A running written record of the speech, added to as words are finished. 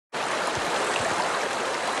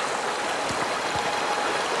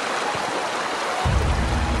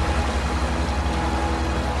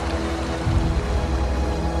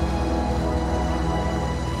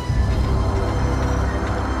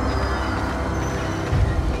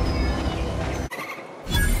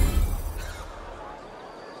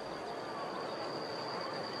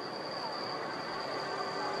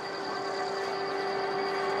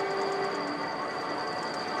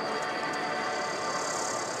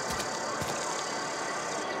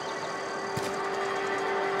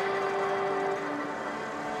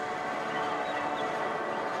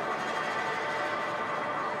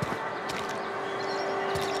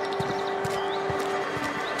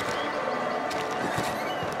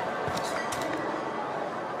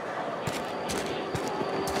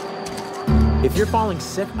If you're falling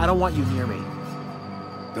sick, I don't want you near me.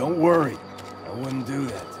 Don't worry. I wouldn't do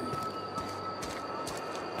that to you.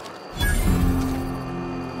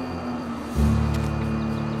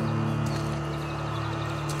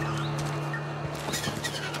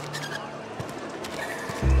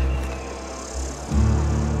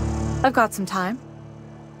 I've got some time.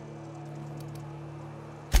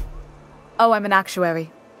 Oh, I'm an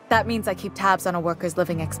actuary. That means I keep tabs on a worker's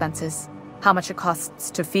living expenses. How much it costs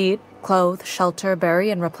to feed, clothe, shelter, bury,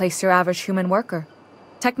 and replace your average human worker.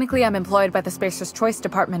 Technically, I'm employed by the Spacer's Choice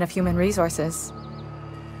Department of Human Resources.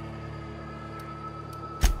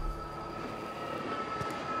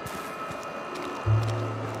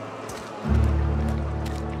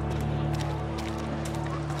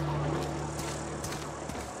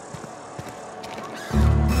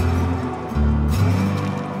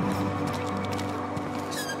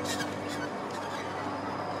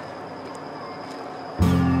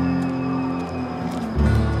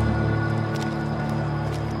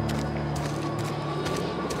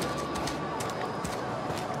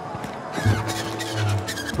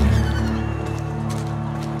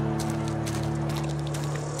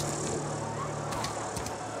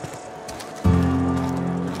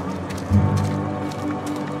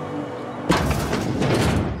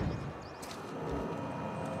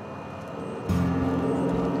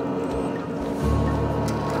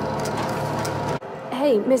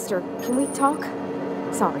 Hey, mister, can we talk?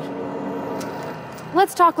 Sorry.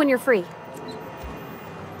 Let's talk when you're free.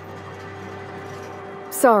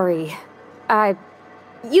 Sorry.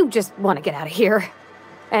 You just want to get out of here.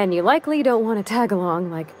 And you likely don't want to tag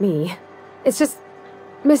along like me. It's just,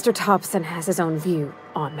 Mr. Thompson has his own view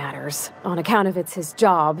on matters, on account of it's his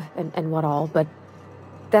job and what all, but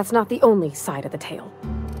that's not the only side of the tale.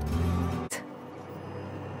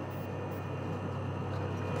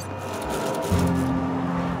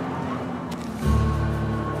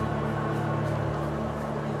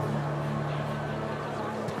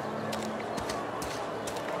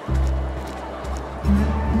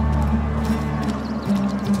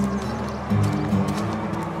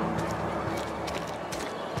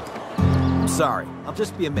 Sorry, I'll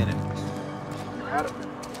just be a minute.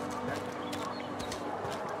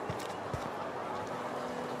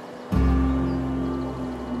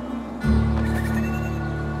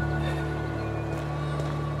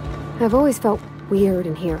 I've always felt weird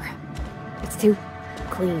in here. It's too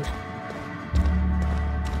clean.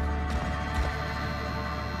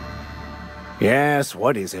 Yes,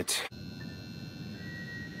 what is it?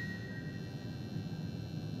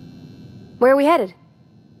 Where are we headed?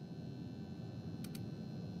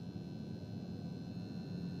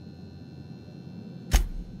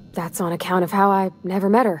 That's on account of how I never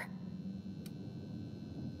met her.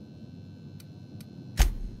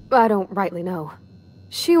 I don't rightly know.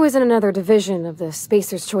 She was in another division of the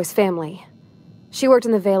Spacer's Choice family. She worked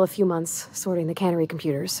in the Vale a few months, sorting the cannery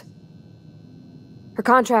computers. Her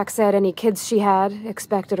contract said any kids she had,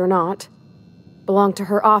 expected or not, belonged to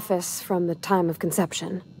her office from the time of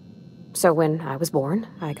conception. So when I was born,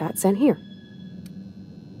 I got sent here.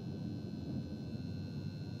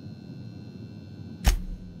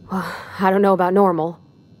 Well, I don't know about normal.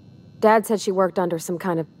 Dad said she worked under some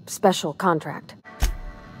kind of special contract.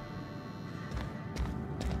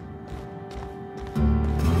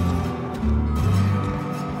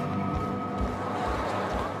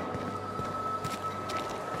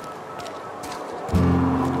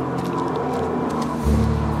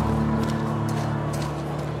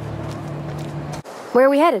 Where are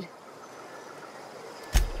we headed?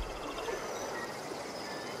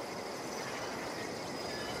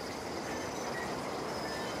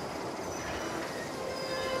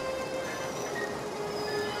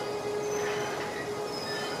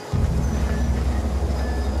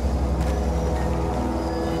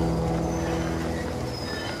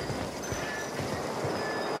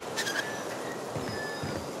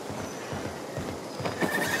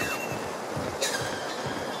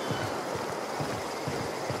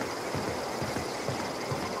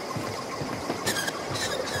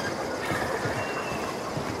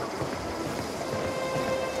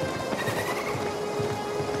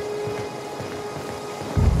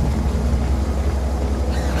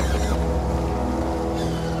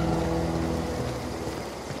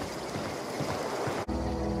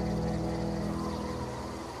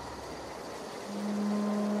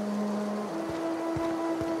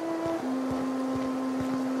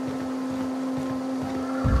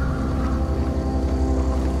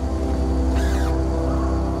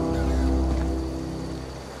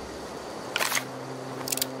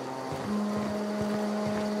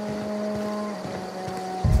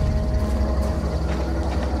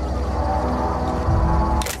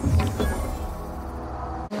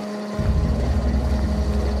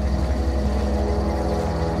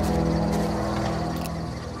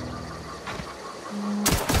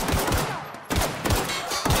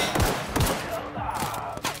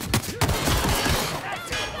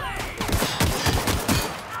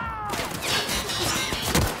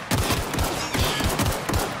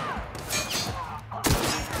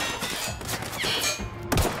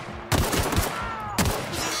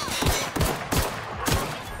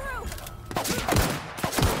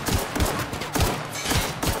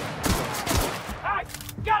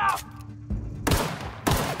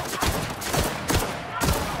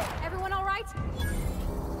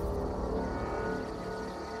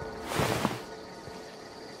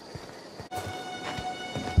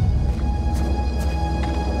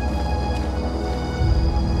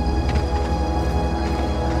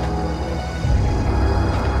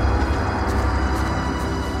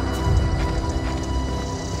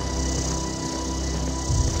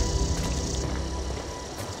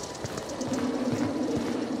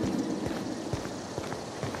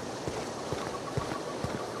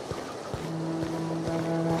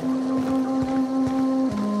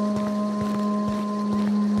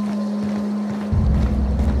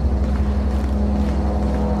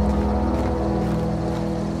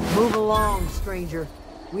 Move along, stranger.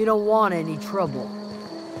 We don't want any trouble.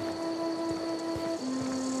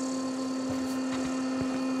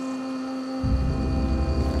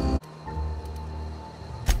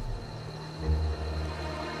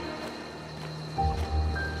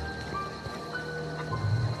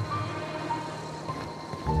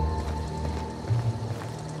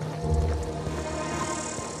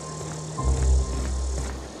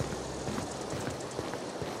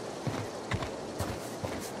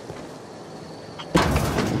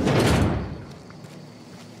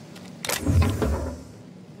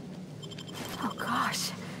 Oh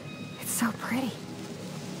gosh, it's so pretty.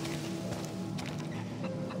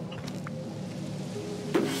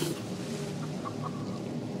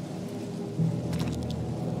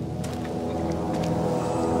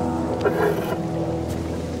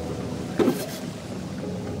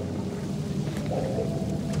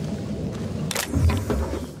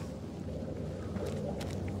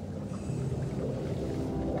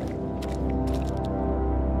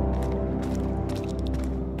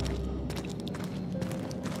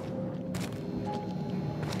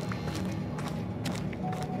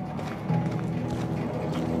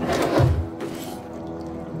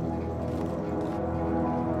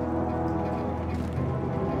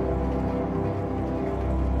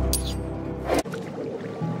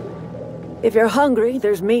 If you're hungry,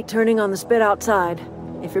 there's meat turning on the spit outside.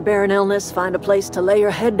 If you're bearing illness, find a place to lay your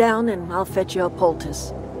head down and I'll fetch you a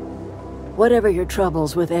poultice. Whatever your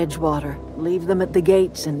troubles with Edgewater, leave them at the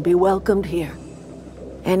gates and be welcomed here.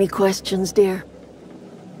 Any questions, dear?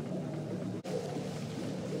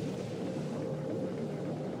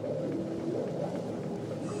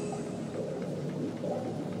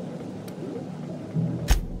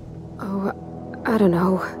 Oh, I don't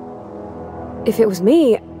know. If it was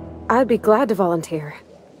me, I'd be glad to volunteer.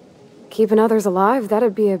 Keeping others alive,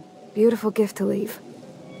 that'd be a beautiful gift to leave.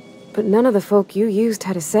 But none of the folk you used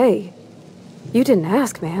had a say. You didn't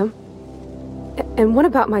ask, ma'am. And what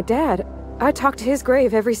about my dad? I talk to his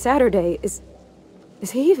grave every Saturday. Is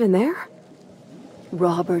he even there?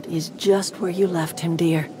 Robert is just where you left him,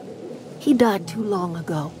 dear. He died too long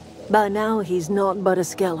ago. By now, he's naught but a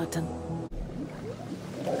skeleton.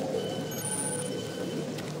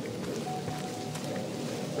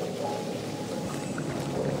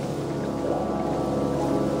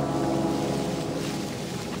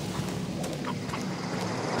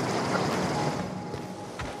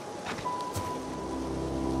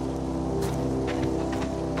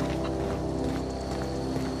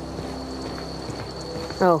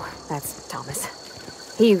 Oh, that's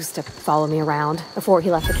Thomas. He used to follow me around before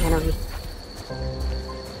he left the cannery.